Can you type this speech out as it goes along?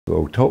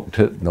Well, top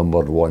tip number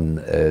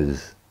one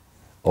is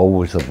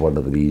always have one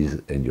of these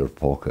in your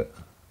pocket.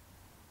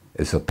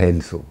 It's a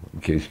pencil,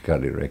 in case you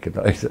can't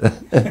recognise it.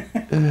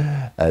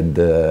 And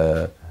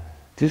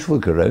just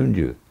look around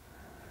you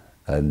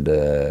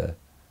and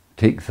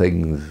take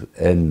things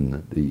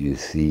in that you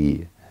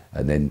see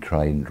and then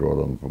try and draw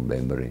them from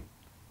memory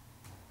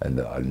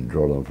and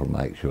draw them from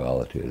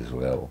actuality as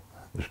well.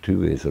 There's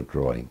two ways of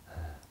drawing.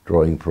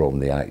 Drawing from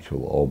the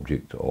actual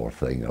object or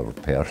thing or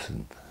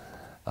person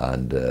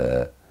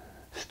and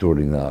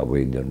storing that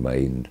away in your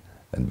mind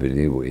and being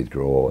able to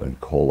draw and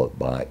call it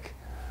back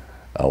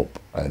up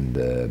and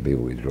be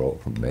able to draw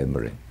it from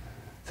memory.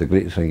 It's a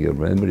great thing. Your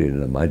memory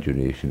and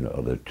imagination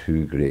are the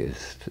two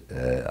greatest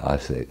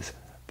assets,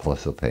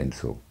 plus a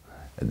pencil,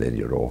 and then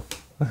you're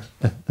off.